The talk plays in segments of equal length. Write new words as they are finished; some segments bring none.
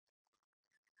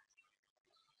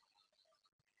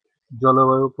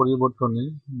জলবায়ু পরিবর্তনে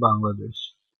বাংলাদেশ।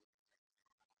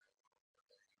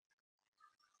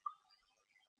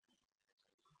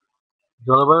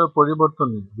 জলবায়ু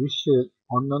পরিবর্তনে বিশ্বের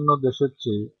অন্যান্য দেশের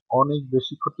চেয়ে অনেক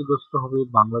বেশি ক্ষতিগ্রস্ত হবে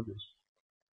বাংলাদেশ।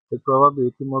 এর প্রভাব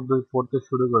ইতিমধ্যেই পড়তে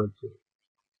শুরু করেছে।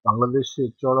 বাংলাদেশে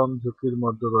চরম ঝুঁকির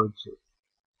মধ্যে রয়েছে।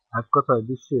 এক কথায়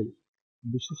বিশ্বের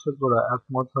বিশেষজ্ঞরা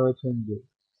একমত হয়েছেন যে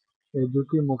এই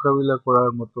ঝুঁকি মোকাবিলা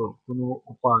করার মতো কোনো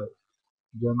উপায়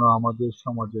যেন আমাদের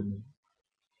সমাজে নেই।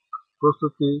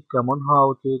 প্রস্তুতি কেমন হওয়া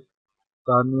উচিত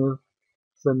তা নিয়ে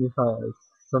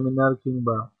সেমিনার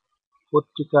কিংবা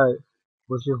পত্রিকায়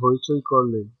বসে হইচই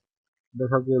করলে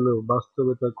দেখা গেলেও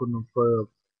বাস্তবে তার কোনো প্রয়োগ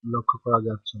লক্ষ্য করা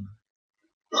যাচ্ছে না।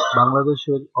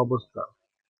 বাংলাদেশের অবস্থা।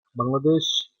 বাংলাদেশ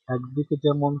একদিকে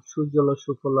যেমন সুজলা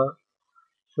সুফলা,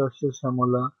 শস্য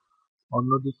শ্যামলা,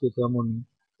 অন্যদিকে তেমনি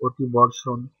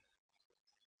অতিবর্ষণ,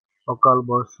 অকাল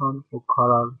বর্ষণ ও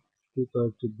খরার পীড়িত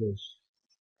একটি দেশ।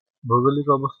 ভৌগোলিক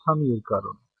অবস্থানই এর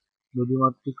কারণ।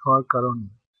 নদীমাতৃক হওয়ার কারণে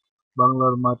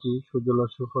বাংলার মাটি সুজলা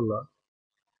সুফলা।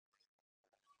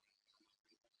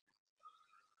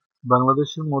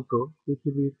 বাংলাদেশের মতো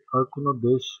পৃথিবীর আর কোনো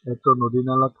দেশ এত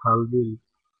নদী-নালা, খাল-বিল,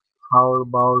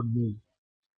 হাওর-বাওর নেই।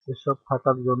 এসব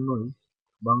থাকার জন্যই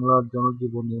বাংলার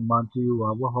জনজীবনে মাটি ও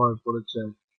আবহাওয়ায় পড়েছে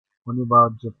এক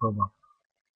অনিবার্য প্রভাব।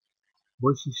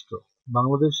 বৈশিষ্ট্য: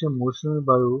 বাংলাদেশে মৌসুমী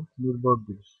বায়ু নির্ভর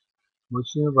দেশ।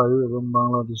 মৌসুমী বায়ু এবং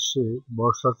বাংলাদেশে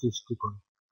বর্ষা সৃষ্টি করে।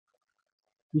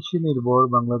 কৃষি নির্ভর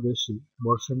বাংলাদেশে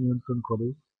বর্ষা নিয়ন্ত্রণ করে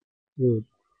এর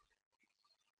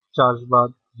চাষাবাদ,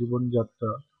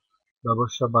 জীবনযাত্রা,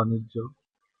 ব্যবসা-বাণিজ্য।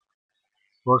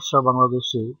 বর্ষা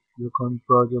বাংলাদেশে যখন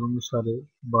প্রয়োজন অনুসারে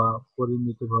বা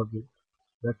পরিমিতভাবে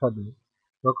দেখা দেয়,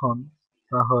 তখন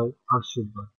তা হয়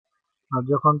আশীর্বাদ, আর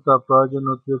যখন তা প্রয়োজন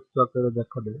অতিরিক্ত আকারে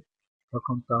দেখা দেয়,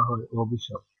 তখন তা হয়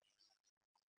অভিশাপ।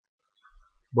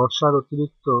 বর্ষার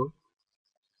অতিরিক্ত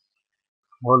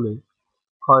হলে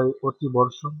হয়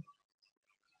অতিবর্ষণ,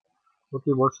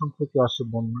 অতিবর্ষণ থেকে আসে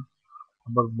বন্যা,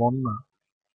 আবার বন্যা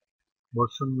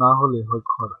বর্ষণ না হলে হয়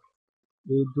খরা।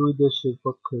 এই দুই দেশের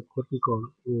পক্ষে ক্ষতিকর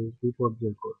ও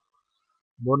বিপর্যয়কর।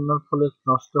 বন্যার ফলে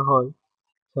নষ্ট হয়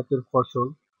ক্ষেতের ফসল,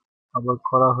 আবার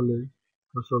খরা হলে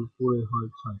ফসল পুড়ে হয়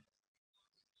ছাই।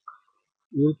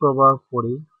 এর প্রভাব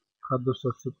পড়ে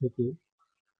খাদ্যশস্য থেকে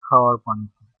খাওয়ার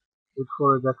পানিতে। এর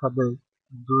ফলে দেখা দেয়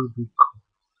দুর্ভিক্ষ।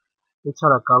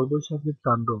 এছাড়া কালবৈশাখীর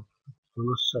তাণ্ডব,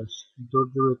 জলোচ্ছ্বাস,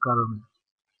 দুর্যোগের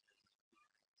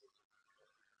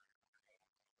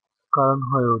কারণ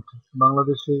হয়ে ওঠে।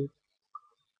 বাংলাদেশের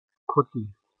ক্ষতি।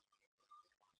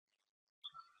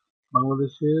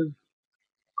 বাংলাদেশের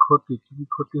ক্ষতি কি কি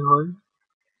ক্ষতি হয়?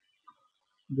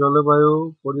 জলবায়ু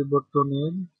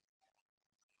পরিবর্তনের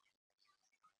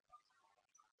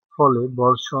ফলে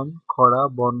বর্ষণ, খরা,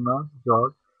 বন্যা,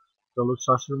 ঝড়,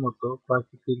 জলোচ্ছ্বাসের মতো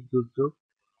প্রাকৃতিক দুর্যোগ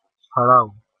ছাড়াও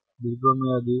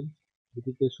দীর্ঘমেয়াদী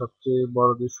ভিত্তিতে সবচেয়ে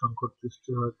বড় যে সংকট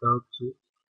সৃষ্টি হয় তা হচ্ছে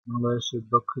বাংলাদেশের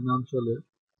দক্ষিণাঞ্চলে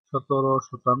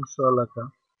 17% এলাকা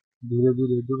ধীরে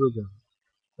ধীরে ডুবে যাবে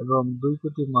এবং 2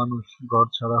 কোটি মানুষ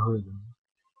ঘরছাড়া হয়ে যাবে।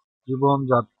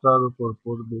 জীবনযাত্রার উপর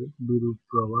পড়বে বিরূপ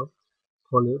প্রভাব।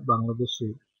 ফলে বাংলাদেশে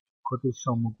ক্ষতির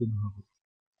সম্মুখীন হবে,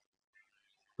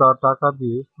 তা টাকা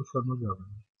দিয়ে পোষানো যাবে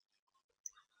না।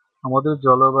 আমাদের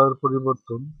জলবায়ুর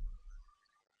পরিবর্তন।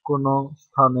 কোনো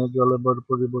স্থানে জলবায়ুর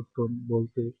পরিবর্তন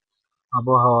বলতে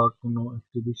আবহাওয়ার কোনো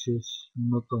একটি বিশেষ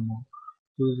ন্যূনতম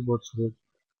 30 বছরের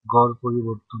গড়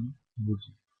পরিবর্তন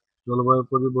বুঝি। জলবায়ু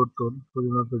পরিবর্তন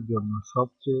পরিমাপের জন্য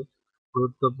সবচেয়ে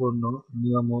গুরুত্বপূর্ণ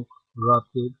নিয়ামক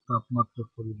রাতের তাপমাত্রার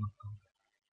পরিবর্তন।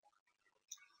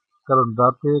 কারণ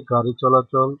রাতে গাড়ি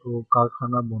চলাচল ও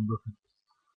কারখানা বন্ধ থাকে,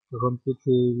 তখন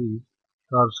পৃথিবী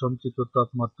তার সঞ্চিত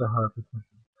তাপমাত্রা হারাতে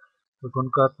থাকে।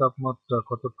 তখনকার তাপমাত্রা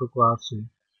কতটুকু আছে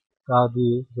তা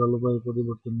দিয়ে জলবায়ু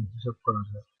পরিবর্তনের হিসাব করা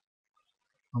যায়।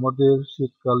 আমাদের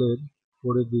শীতকালের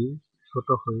পরিধি ছোট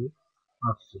হয়ে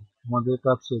আসছে। আমাদের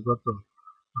কাছে গত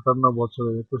 58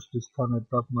 বছরে 21টি স্থানের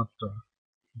তাপমাত্রা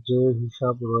যে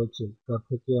হিসাব রয়েছে তা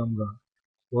থেকে আমরা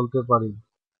বলতে পারি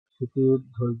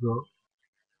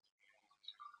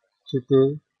শীতে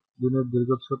দিনের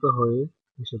দৈর্ঘ্য ছোট হয়ে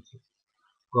এসেছে।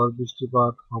 গড়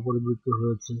বৃষ্টিপাত অপরিবর্তিত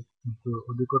হয়েছে, কিন্তু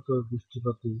অধিকতর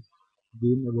বৃষ্টিপাতী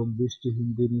দিন এবং বৃষ্টিহীন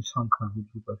দিনের সংখ্যা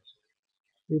বৃদ্ধি পাচ্ছে।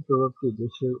 এই প্রভাবটি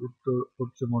দেশের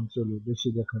উত্তর-পশ্চিম অঞ্চলে বেশি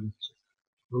দেখা দিচ্ছে।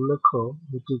 উল্লেখ্য,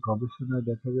 একটি গবেষণায়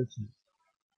দেখা গেছে,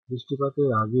 বৃষ্টিপাতের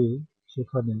আগে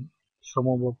সেখানে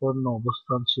সমভাবাপন্ন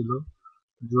অবস্থান ছিল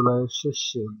জুলাইয়ের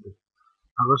শেষার্ধে।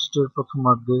 আগস্টের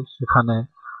প্রথমার্ধে সেখানে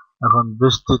এখন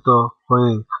বিস্তৃত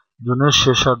হয়ে জুনের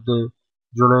শেষার্ধে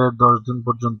জুলাইয়ের 10 দিন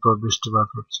পর্যন্ত বৃষ্টিপাত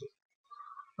হচ্ছে,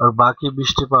 আর বাকি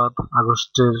বৃষ্টিপাত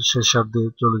আগস্টের শেষার্ধে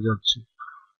চলে যাচ্ছে।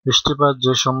 বৃষ্টিপাত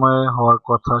যে সময়ে হওয়ার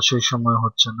কথা সেই সময়ে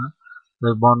হচ্ছে না,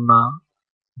 তাই বন্যা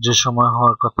যে সময়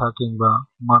হওয়ার কথা কিংবা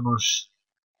মানুষ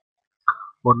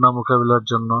বন্যা মোকাবিলার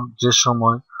জন্য যে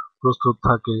সময় প্রস্তুত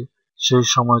থাকে সেই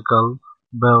সময়কাল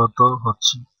ব্যাহত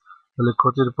হচ্ছে, ফলে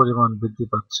ক্ষতির পরিমাণ বৃদ্ধি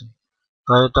পাচ্ছে।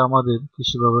 তাই এটা আমাদের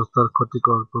কৃষি ব্যবস্থার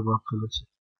ক্ষতিকর প্রভাব ফেলেছে।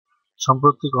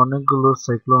 সম্প্রতি অনেকগুলো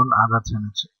সাইক্লোন আঘাত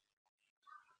এনেছে।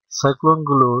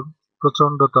 সাইক্লোনগুলোর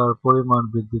প্রচণ্ডতার পরিমাণ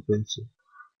বৃদ্ধি পেয়েছে।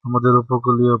 আমাদের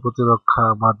উপকূলীয় প্রতিরক্ষা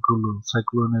বাঁধগুলো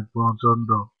সাইক্লোনের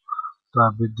প্রচণ্ডতা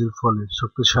বৃদ্ধির ফলে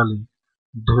শক্তিশালী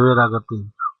ঢেউয়ের আঘাতে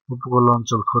উপকূল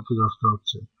অঞ্চল ক্ষতিগ্রস্ত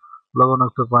হচ্ছে।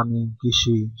 লবণাক্ত পানি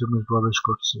কৃষি জমি প্রবেশ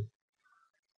করছে,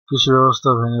 কৃষি ব্যবস্থা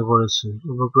ভেঙে পড়েছে।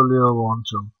 উপকূলীয়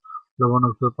অঞ্চল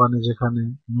লবণাক্ত পানি যেখানে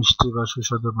মিষ্টি বা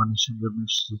সুস্বাদু পানির সঙ্গে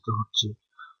মিশ্রিত হচ্ছে,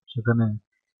 সেখানে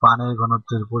পানির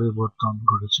ঘনত্বের পরিবর্তন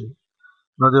ঘটেছে।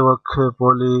 নদীবক্ষে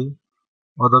পলি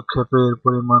পদক্ষেপের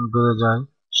পরিমাণ বেড়ে যায়,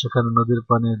 সেখানে নদীর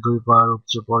পানি দুই পাড়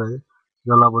উপচে পড়ে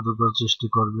জলাবদ্ধতার সৃষ্টি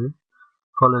করবে,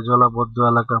 ফলে জলাবদ্ধ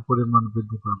এলাকা পরিমাণ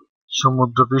বৃদ্ধি পাবে।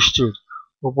 সমুদ্রপৃষ্ঠের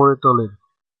উপরিতলের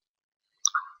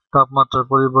তাপমাত্রার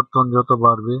পরিবর্তন যত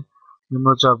বাড়বে,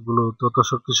 নিম্নচাপগুলো তত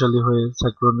শক্তিশালী হয়ে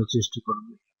সাইক্লোনের সৃষ্টি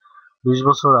করবে। ২০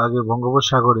 বছর আগে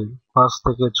বঙ্গোপসাগরে ৫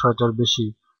 থেকে ৬টার বেশি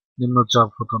নিম্নচাপ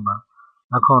হতো না,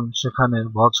 এখন সেখানে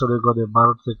বছরে গড়ে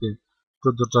 ১২ থেকে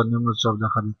 ১৪টা নিম্নচাপ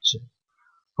দেখা দিচ্ছে।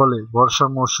 ফলে বর্ষা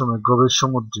মৌসুমে গভীর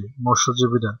সমুদ্রে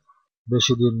মৎস্যজীবীরা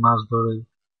বেশি দিন মাছ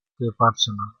ধরতে পারছে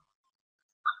না।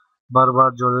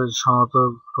 বারবার ঝড়ের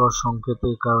সতর্ক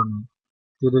সংকেতের কারণে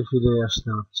তীরে ফিরে আসতে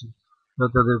হচ্ছে,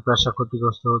 যাতে তাদের পেশা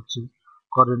ক্ষতিগ্রস্ত হচ্ছে।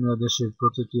 করণীয় দেশের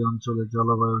প্রতিটি অঞ্চলে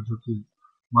জলবায়ু ঝুঁকি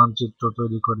মানচিত্র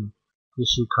তৈরি করে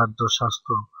কৃষি, খাদ্য,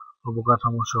 স্বাস্থ্য,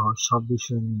 অবকাঠামো সহ সব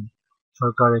বিষয় নিয়ে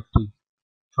সরকার একটি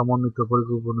সমন্বিত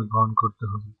পরিকল্পনা গ্রহণ করতে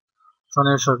হবে।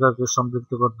 স্থানীয় সরকারকে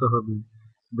সম্পৃক্ত করতে হবে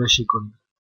বেশি করে।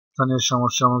 স্থানীয়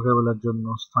সমস্যা মোকাবেলার জন্য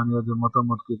স্থানীয়দের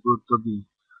মতামতকে গুরুত্ব দিয়ে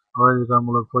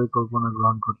অগ্রাধিকারমূলক পরিকল্পনা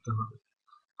গ্রহণ করতে হবে।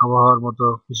 আবহাওয়ার মতো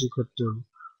কৃষিক্ষেত্রেও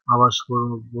আবাস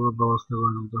ব্যবস্থা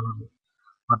গড়ে তুলতে হবে।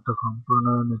 পাঠ্যক্রম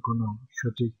প্রণয়নে কোনো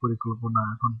সঠিক পরিকল্পনা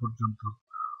এখন পর্যন্ত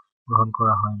গ্রহণ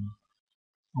করা হয়নি।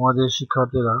 আমাদের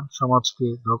শিক্ষার্থীরা সমাজকে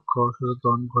দক্ষ,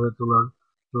 সচেতন গড়ে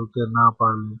তুলতে না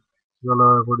পারলে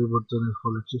জলবায়ু পরিবর্তনের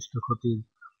ফলে সৃষ্ট ক্ষতির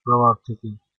প্রভাব থেকে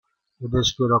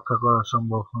এদেশকে রক্ষা করা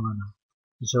সম্ভব হবে না।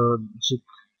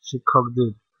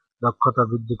 শিক্ষকদের দক্ষতা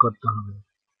বৃদ্ধি করতে হবে।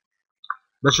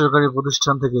 বেসরকারি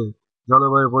প্রতিষ্ঠান থেকে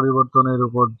জলবায়ু পরিবর্তনের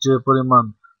উপর যে পরিমাণ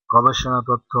গবেষণা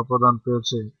তথ্য প্রদান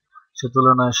পেয়েছে, সে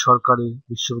তুলনায় সরকারি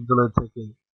বিশ্ববিদ্যালয় থেকে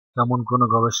তেমন কোনো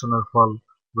গবেষণার ফল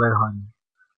বের হয়নি।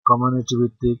 কমিউনিটি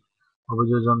ভিত্তিক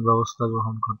অভিযোজন ব্যবস্থা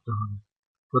গ্রহণ করতে হবে।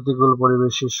 প্রতিকূল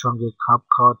পরিবেশের সঙ্গে খাপ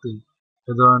খাওয়াতে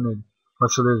এ ধরনের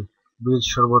ফসলের বীজ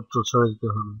সর্বত্র ছড়িয়ে দিতে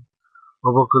হবে।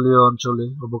 উপকূলীয় অঞ্চলে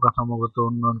অবকাঠামোগত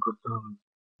উন্নয়ন করতে হবে।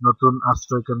 নতুন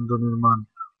আশ্রয়কেন্দ্র নির্মাণ,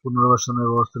 পুনর্বাসনের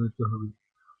ব্যবস্থা নিতে হবে।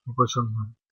 উপসংহার: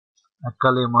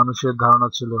 এককালে মানুষের ধারণা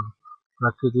ছিল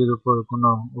প্রকৃতির উপর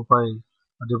কোনো উপায়ে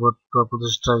আধিপত্য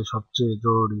প্রতিষ্ঠাই সবচেয়ে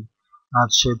জরুরি। আজ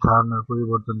সেই ধারণার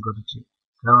পরিবর্তন ঘটেছে,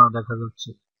 কেননা দেখা যাচ্ছে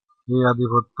এই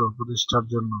আধিপত্য প্রতিষ্ঠার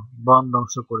জন্য বন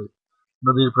ধ্বংস করে,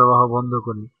 নদীর প্রবাহ বন্ধ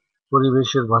করে,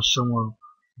 পরিবেশের ভারসাম্য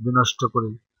বিনষ্ট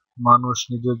করে মানুষ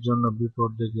নিজের জন্য বিপদ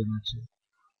ডেকে এনেছে।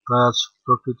 তাই আজ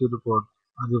প্রকৃতির উপর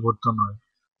আধিপত্য নয়,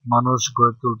 মানুষ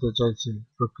গড়ে তুলতে চাইছে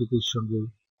প্রকৃতির সঙ্গে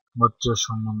মৈত্রীর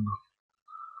সম্বন্ধ,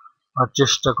 আর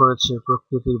চেষ্টা করেছে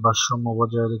প্রকৃতির ভারসাম্য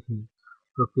বজায় রেখে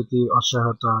প্রকৃতির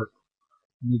অসহায়তার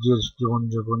নিজের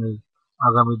জীবনযাপনের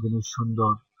আগামী দিনের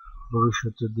সুন্দর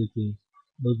ভবিষ্যতের দিকে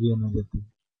এগিয়ে নিয়ে যেতে।